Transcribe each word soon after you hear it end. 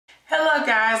Hello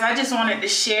guys, I just wanted to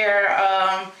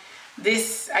share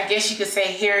this, I guess you could say,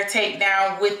 hair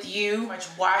takedown with you. I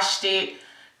washed it,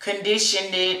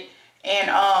 conditioned it, and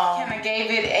kind of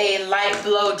gave it a light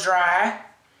blow dry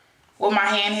with my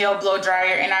handheld blow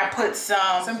dryer, and I put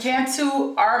some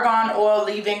Cantu Argan oil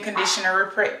leave-in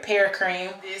conditioner repair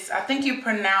cream. I think you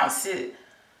pronounce it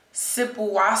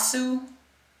Sipuwasu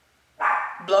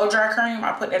blow dry cream.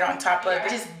 I put that on top of it. I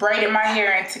just braided my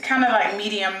hair into kind of like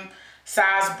medium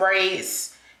size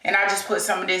braids, and I just put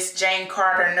some of this Jane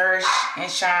Carter Nourish and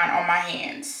Shine on my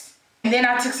hands. And then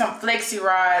I took some Flexi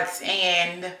Rods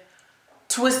and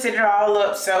twisted it all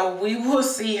up, so we will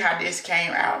see how this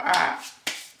came out.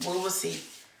 We will see.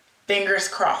 Fingers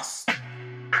crossed.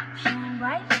 Shine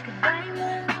bright like a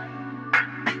diamond.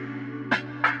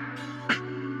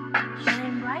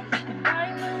 Shine bright like a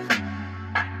diamond.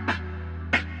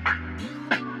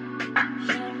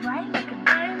 Shine bright like a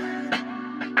diamond.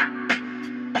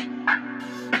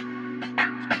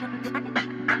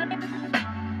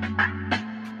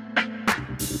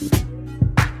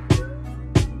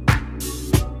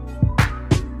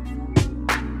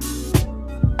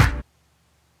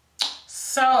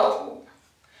 So,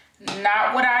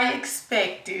 not what I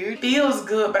expected. Feels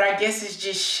good, but I guess it's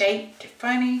just shaped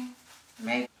funny.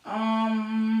 Maybe.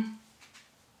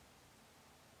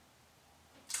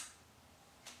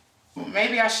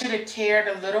 Maybe I should have cared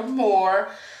a little more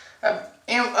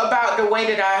about the way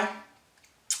that I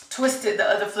twisted the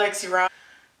other Flexi Rod.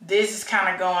 This is kind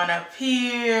of going up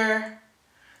here.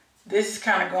 This is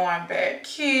kind of going back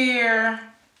here.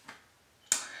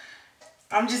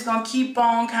 I'm just gonna keep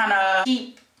on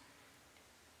keep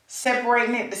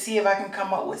separating it to see if I can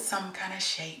come up with some kind of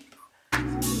shape.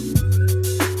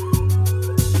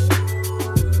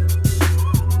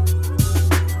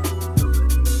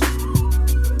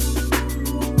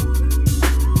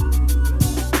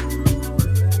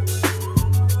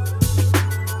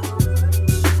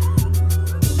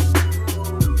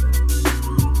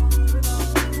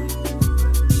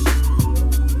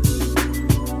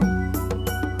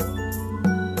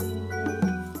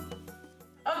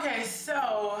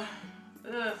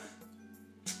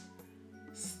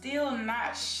 Still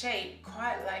not shaped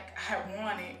quite like I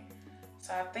wanted,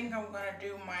 so I think I'm gonna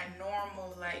do my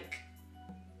normal like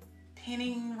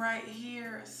pinning right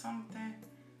here or something.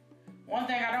 One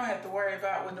thing I don't have to worry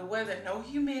about with the weather, no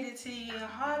humidity,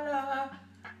 holla.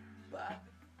 But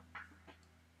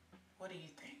what do you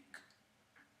think?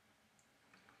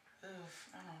 I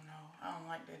don't know. I don't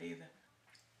like that either.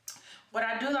 What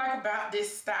I do like about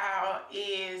this style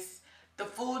is the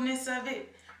fullness of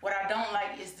it. What I don't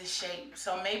like is the shape.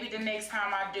 So maybe the next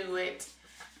time I do it,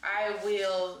 I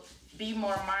will be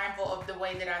more mindful of the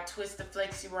way that I twist the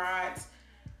Flexi Rods,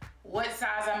 what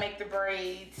size I make the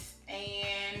braids,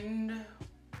 and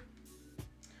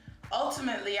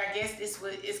ultimately, I guess this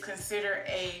is considered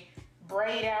a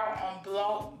braid out on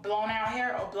blown out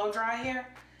hair or blow dry hair,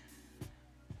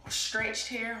 or stretched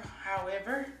hair,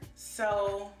 however.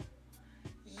 So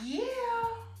yeah,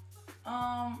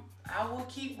 I will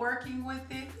keep working with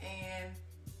it, and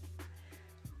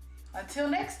until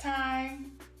next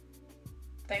time,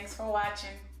 thanks for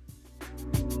watching.